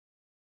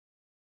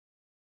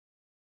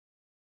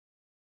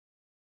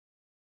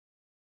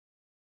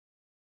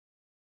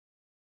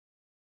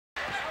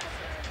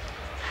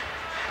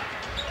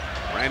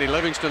Randy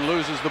Livingston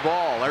loses the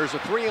ball. There's a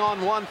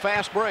 3-on-1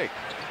 fast break.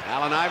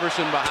 Allen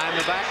Iverson behind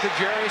the back to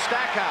Jerry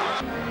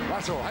Stackhouse.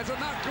 Russell has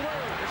it knocked away.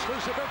 It's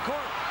loose at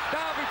midcourt.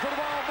 Diving for the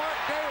ball.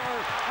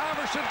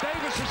 Iverson.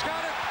 Davis has got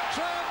it.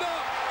 Slammed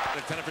up.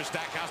 Intended for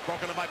Stackhouse,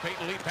 broken up by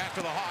Peyton. Lead pass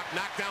to the Hawk.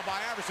 Knocked down by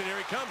Iverson.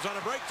 Here he comes on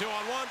a break.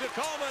 2-on-1 to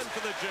Coleman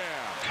for the jam.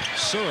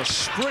 Sura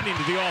sprinting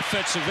to the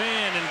offensive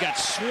end and got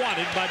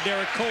swatted by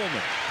Derek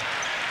Coleman.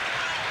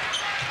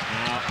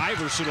 Now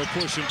Iverson will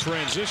push in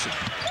transition.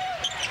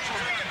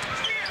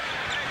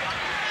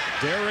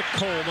 Derek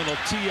Coleman will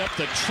tee up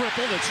the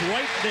triple that's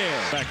right there.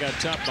 Back on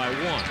top by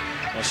one.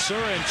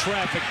 Sura in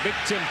traffic. Big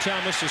Tim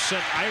Thomas has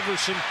sent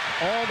Iverson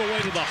all the way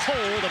to the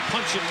hole to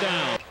punch it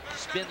down.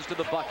 Spins to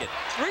the bucket.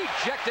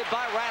 Rejected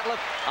by Ratliff.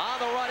 On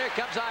the run, here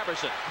comes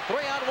Iverson.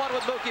 3-on-1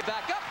 with Mookie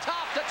back up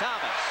top to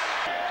Thomas.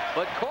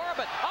 But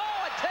Corbin,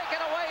 and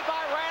taken away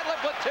by Ratliff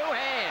with two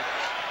hands.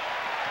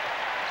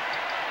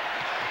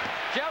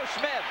 Joe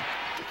Smith.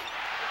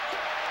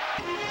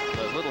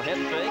 The little head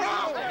fake.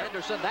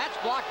 Henderson, that's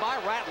blocked by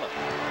Ratliff.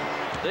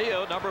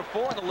 Theo, number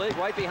 4 in the league,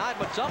 right behind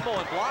Mutombo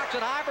and blocks,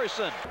 and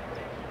Iverson.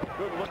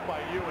 Good look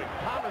by Ewing.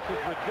 Thomas is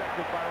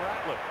rejected by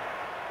Ratliff.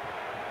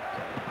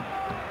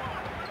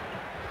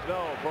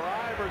 No, for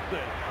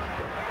Iverson.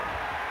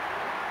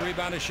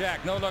 Rebound to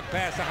Shaq. No look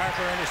pass to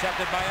Harper,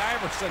 intercepted by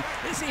Iverson.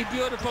 Is he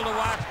beautiful to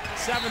watch?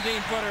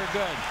 17-footer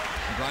good.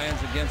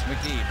 Bryant's against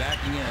McKee.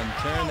 Backing in.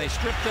 Turn. They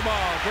strip the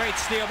ball. Great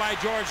steal by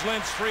George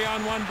Lynch.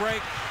 3-on-1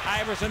 break.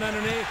 Iverson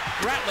underneath.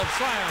 Ratliff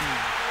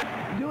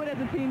slam. Do it as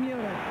a team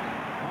unit.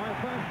 On a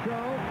fast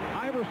show.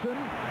 Iverson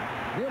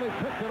nearly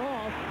picked it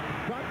off.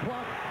 Shot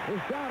clock is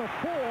down to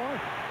 4.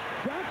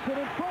 Jackson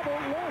in trouble.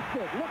 Lost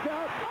it. Look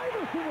out.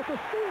 Iverson with the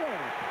steal.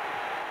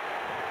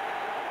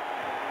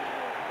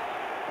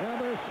 And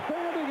they're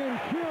standing and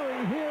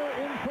cheering here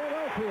in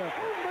Philadelphia.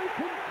 And they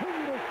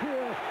continue to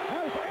cheer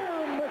as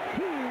Aaron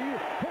McKee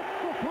hits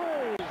the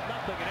three.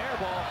 Nothing, an air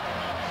ball.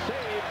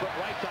 Saved, but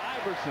right to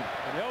Iverson.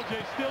 And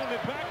LJ still in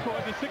the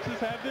backcourt. The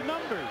Sixers have the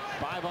numbers.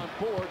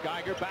 5-on-4.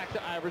 Geiger back to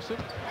Iverson.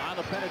 On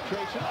the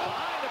penetration.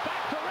 Behind the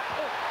back to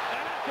Ratliff.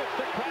 And that gets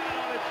the crowd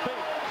on its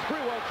feet.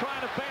 Sprewell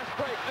trying to fast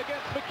break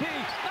against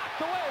McKee. Knocked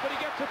away, but he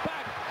gets it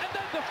back. And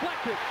then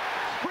deflected.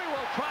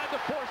 Sprewell tried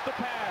to force the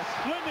pass.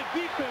 Splendid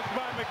defense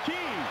by McKee.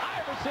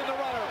 Iverson, the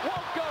runner,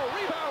 won't go.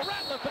 Rebound,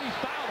 Ratliff, and he's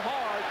fouled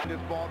hard. This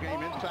ball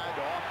game inside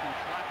to Austin,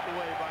 slapped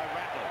away by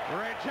Ratliff.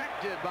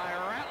 Rejected by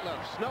Ratliff.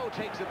 Snow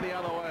takes it the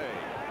other way.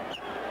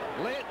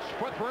 Lynch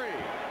for 3.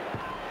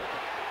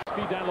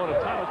 Speed down low to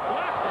Thomas.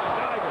 Blocked by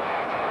Geiger.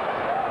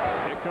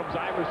 Here comes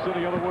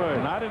Iverson the other way.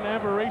 Not an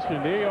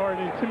aberration. They are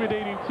an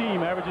intimidating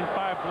team, averaging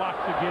 5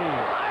 blocks a game.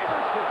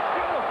 Iverson,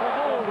 beautiful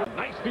move.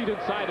 Nice feed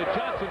inside to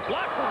Johnson.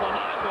 Blocked from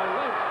behind by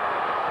Lynch.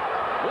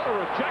 What a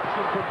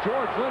rejection from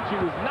George Lynch. He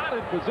was not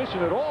in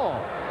position at all.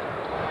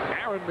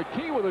 Aaron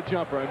McKee with a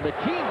jumper, and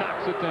McKee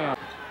knocks it down.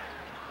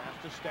 Pass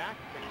to Stack.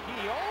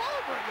 McKee all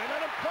over him. They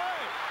let him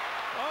play.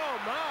 Oh,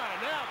 my.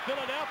 Now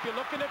Philadelphia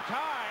looking to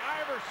tie.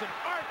 Iverson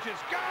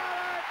arches. Got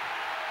it.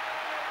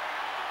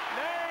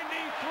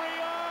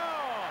 93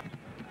 all.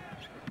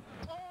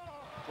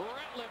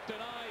 Ratliff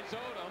denies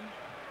Odom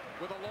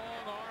with a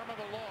long arm of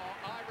the law.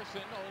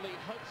 Iverson, only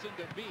Hudson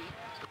to beat.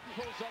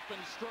 Pulls up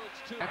and strokes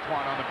 2.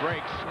 Antoine on the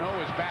break. Snow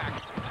is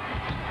back.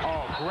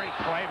 Oh, great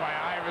play by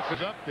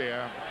Iverson up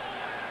there.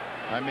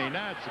 I mean,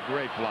 that's a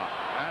great block.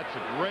 That's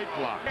a great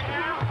block.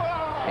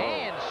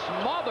 And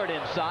smothered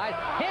inside.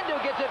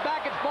 Hindu gets it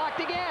back. It's blocked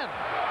again.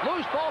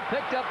 Loose ball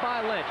picked up by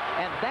Lynch.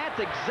 And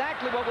that's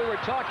exactly what we were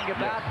talking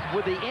about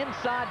with the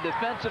inside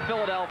defense of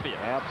Philadelphia.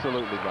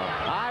 Absolutely, Bob.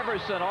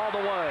 Iverson all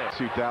the way.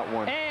 Shoot that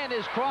one. And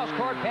his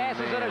cross-court pass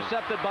is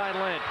intercepted by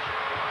Lynch.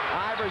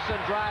 Iverson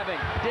driving,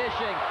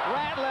 dishing,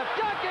 Ratliff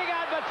dunking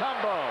on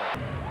Mutombo.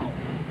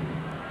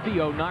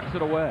 Theo knocks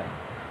it away.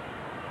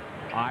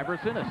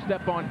 Iverson, a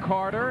step on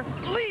Carter,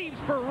 leaves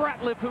for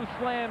Ratliff, who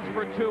slams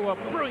for 2. A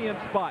brilliant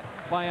spot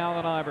by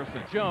Allen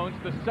Iverson. Jones,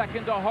 the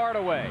second to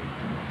Hardaway.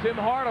 Tim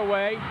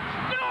Hardaway,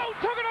 no,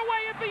 took it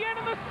away at the end,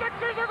 and the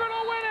Sixers are going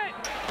to win it.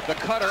 The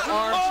cutter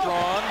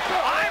Armstrong.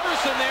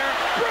 Iverson there,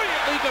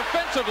 brilliantly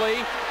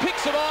defensively,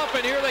 picks it off,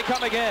 and here they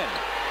come again.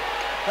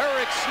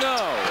 Eric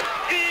Snow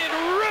in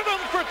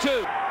rhythm for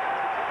 2.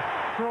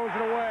 Throws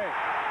it away.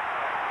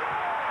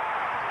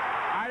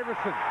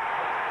 Iverson.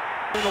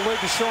 In the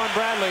league is Sean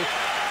Bradley.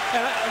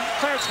 And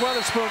Clarence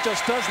Weatherspoon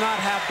just does not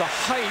have the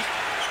height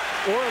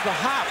or the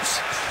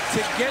hops to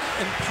get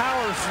and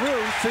power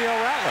through Theo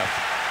Ratliff.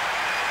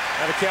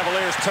 And the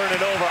Cavaliers turn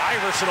it over.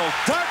 Iverson will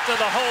dart to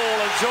the hole,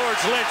 and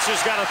George Lynch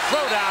has got a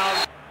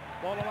throwdown.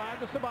 Ball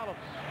alive to Sabalos.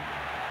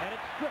 And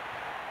it's stripped.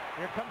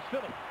 Here comes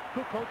Philly.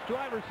 Kukoc to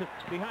Iverson.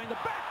 Behind the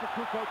back to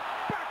Kukoc.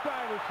 Back to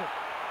Iverson.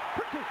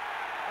 Pretty.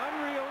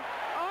 Unreal.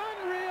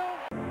 Unreal.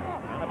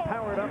 And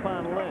powered up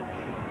on Lynch.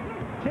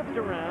 Tipped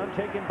around,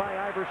 taken by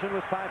Iverson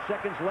with 5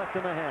 seconds left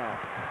in the half.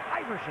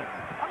 Iverson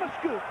on the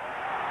scoop.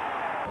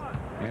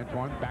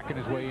 Antoine backing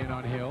his way in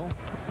on Hill.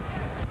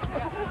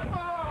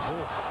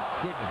 Oh,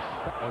 goodness.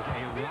 That was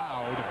a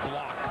loud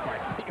block by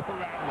Theo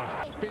Ratliff.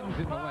 Spins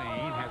in the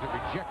lane, has it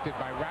rejected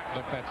by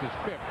Ratliff. That's his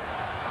fifth.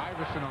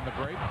 Iverson on the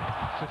break.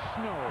 To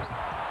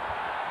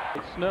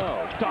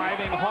Snow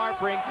diving,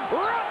 harping.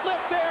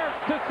 Ratliff there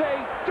to say,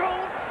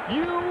 don't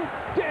you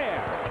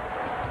dare.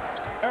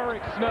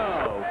 Eric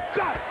Snow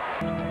got it.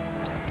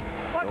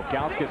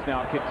 Ilgauskas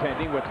now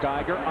contending with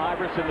Geiger.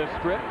 Iverson the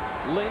strip.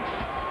 Lynch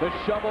the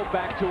shovel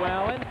back to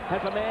Allen.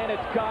 Has a man,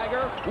 it's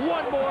Geiger.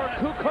 One more.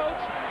 Kukoc,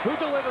 who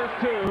delivers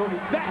two.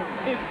 That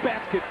is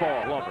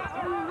basketball. Lover.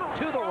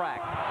 To the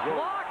rack.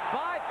 Blocked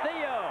by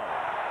Theo.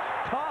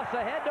 Toss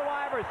ahead to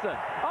Iverson.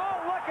 Oh,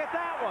 look at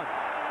that one.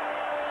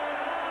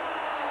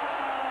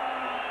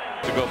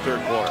 To go third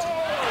quarter.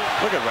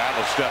 Look at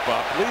Ratliff step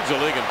up, leads the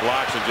league in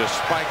blocks and just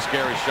spikes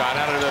Gary's shot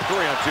out of the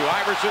 3-on-2.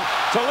 Iverson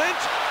to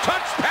Lynch,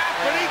 touch pass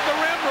beneath the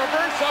rim,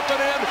 reverse up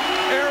and in.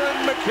 Aaron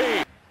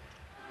McKee.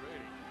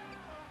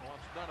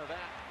 Wants none of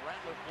that.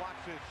 Ratliff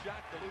blocks his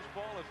shot. The loose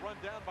ball is run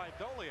down by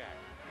Doliak.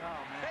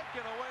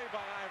 Taken away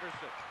by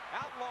Iverson.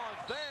 Outlaws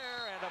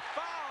there and a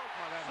foul.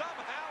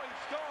 Somehow he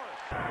scores.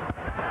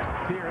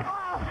 Pierce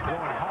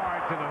going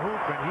hard to the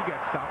hoop, and he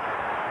gets stopped.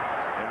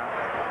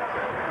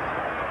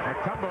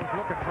 Tumbo's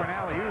looking for an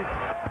alley-oop,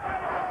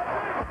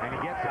 and he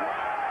gets it.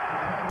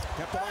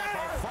 Kept it on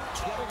by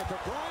Fox, getting it to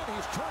Bryant.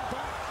 He's turned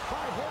back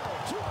by Hill.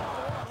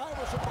 2-on-1.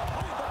 Iverson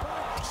behind the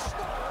back.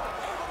 Snow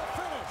able to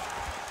finish.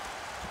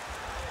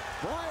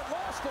 Bryant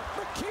lost it.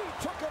 McKee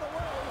took it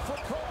away for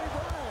Kobe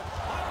Bryant.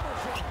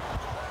 Iverson.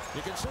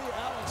 You can see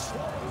Allen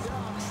slowing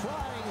down,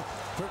 trying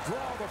to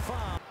draw the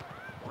foul.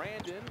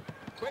 Brandon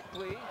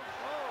quickly.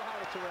 Oh, how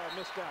did Terrell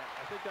miss that?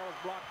 I think that was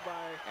blocked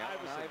by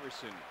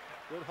Iverson.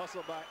 Good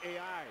hustle by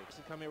AI.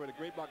 To come here with a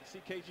great block.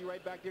 See KG right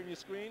back there in your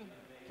screen.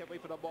 Can't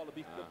wait for that ball to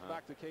be flipped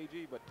back to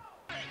KG, but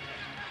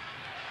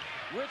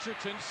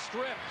Richardson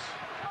stripped.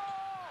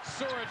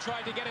 Sura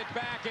tried to get it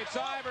back. It's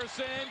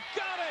Iverson.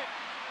 Got it!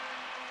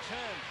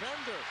 10.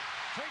 Bender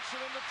takes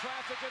it into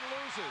traffic and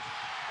loses.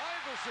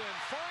 Iverson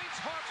finds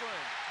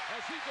Hartland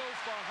as he goes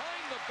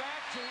behind the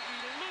back to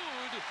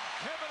elude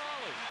Kevin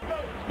Ollie.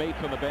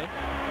 Bates on the bench.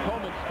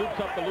 Coleman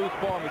scoops up the loose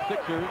ball on the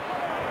Sixers.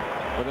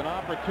 With an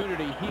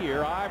opportunity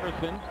here,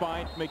 Iverson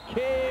finds McKee.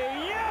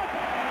 Yes!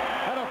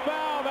 And a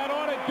foul that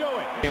ought to do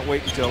it. Can't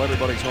wait until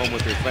everybody's home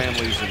with their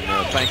families, and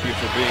thank you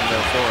for being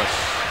there for us.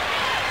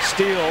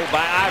 Steal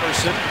by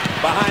Iverson.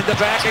 Behind the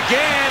back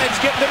again.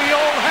 It's getting to the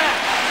old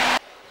hat.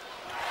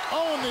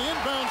 Oh, and the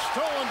inbound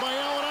stolen by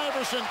Allen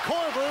Iverson.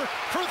 Korver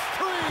for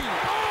three.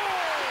 Oh,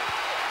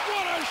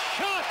 what a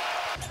shot!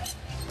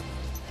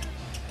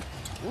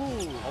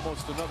 Ooh,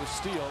 almost another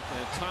steal,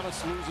 and Thomas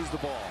loses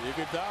the ball.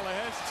 Iguodala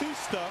has two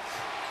stuffs,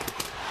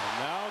 and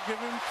now give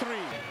him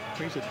three.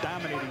 He's a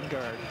dominating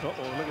guard.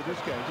 Uh-oh, look at this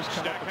guy. Just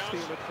come up and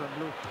steal it from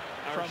Blue.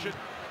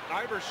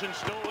 Iverson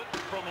stole it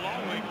from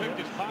Longley, picked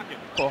his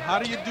pocket. Well, how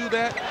do you do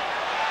that?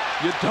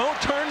 You don't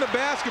turn the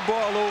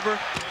basketball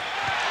over.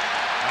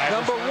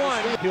 Number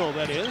one. Hill,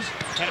 that is.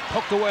 Had it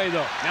poked away,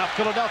 though. Now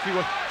Philadelphia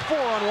with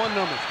 4-on-1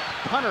 numbers.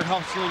 Hunter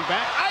hustling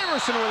back.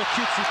 Iverson with a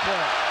cutesy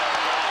play.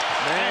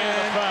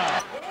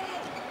 Man.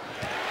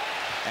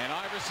 And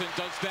Iverson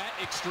does that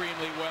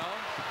extremely well.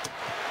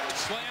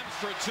 Slams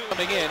for two.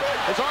 Coming in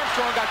as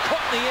Armstrong got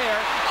caught in the air.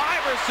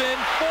 Iverson,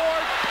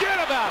 forget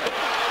about it.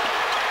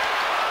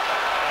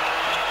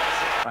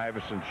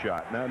 Iverson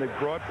shot. Now they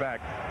brought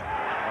back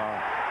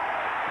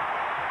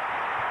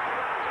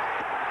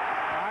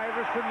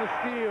Iverson the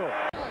steal.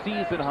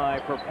 Season high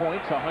for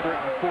points,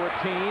 114.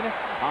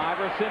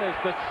 Iverson as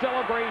the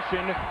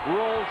celebration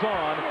rolls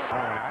on. Oh,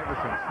 and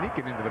Iverson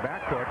sneaking into the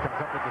backcourt, comes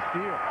up with the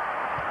steal.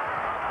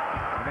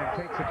 And then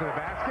takes it to the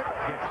basket,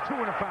 gets two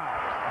and a foul.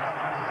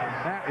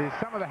 That is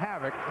some of the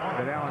havoc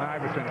that Allen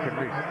Iverson can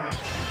reach.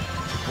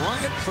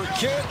 Bryant for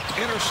Kidd,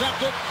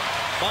 intercepted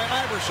by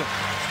Iverson.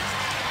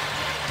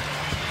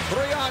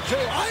 3-on-2,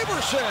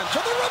 Iverson to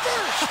the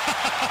reverse.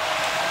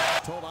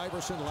 Told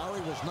Iverson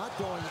Lowry was not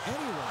going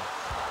anywhere.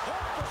 Oh,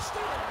 the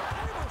steal,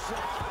 Iverson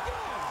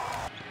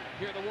again.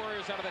 Here the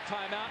Warriors out of the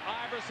timeout.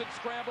 Iverson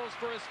scrambles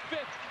for his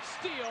 5th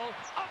steal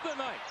of the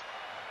night.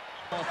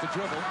 Off the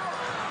dribble,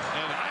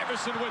 and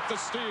Iverson with the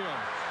steal.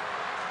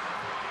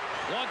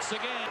 Once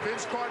again,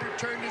 Vince Carter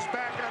turned his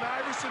back on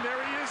Iverson. There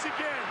he is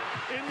again,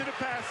 into the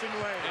passing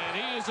lane. and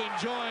he is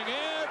enjoying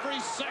every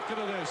second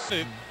of this.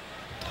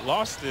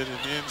 Lost it and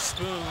then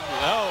Spoon.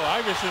 Oh,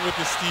 Iverson with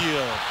the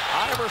steal.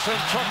 Iverson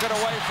took it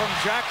away from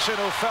Jackson,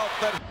 who felt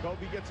that.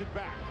 Kobe gets it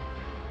back.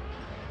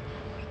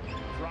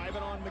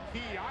 Driving on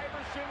McKee.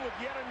 Iverson with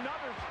yet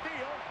another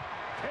steal.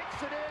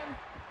 Takes it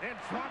in and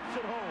drops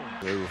it home.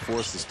 They were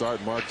forced to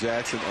start Mark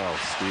Jackson.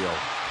 Oh, steal.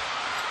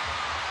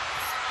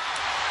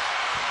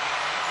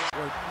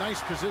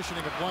 Nice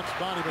positioning of Blunt's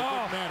body, but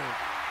didn't matter.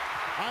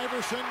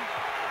 Iverson.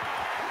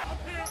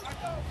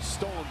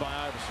 Stolen by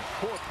Iverson.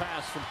 Poor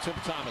pass from Tim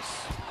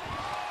Thomas.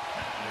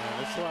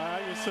 That's why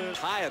I just said.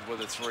 Hyatt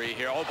with a three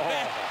here. Oh,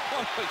 man.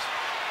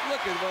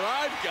 Look at what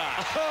I've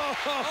got.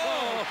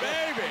 Oh,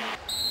 baby.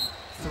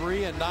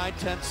 3 and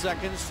 9/10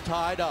 seconds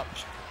tied up.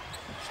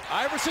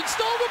 Iverson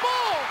stole the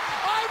ball.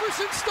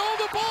 Iverson stole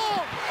the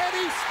ball, and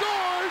he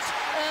scores.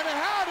 And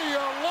how do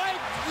you like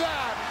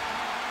that?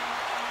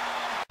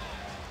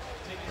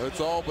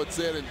 It's all but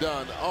said and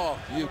done. Oh,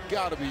 you've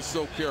got to be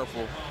so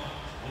careful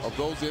of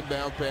those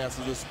inbound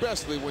passes,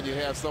 especially when you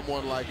have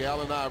someone like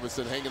Allen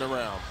Iverson hanging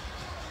around.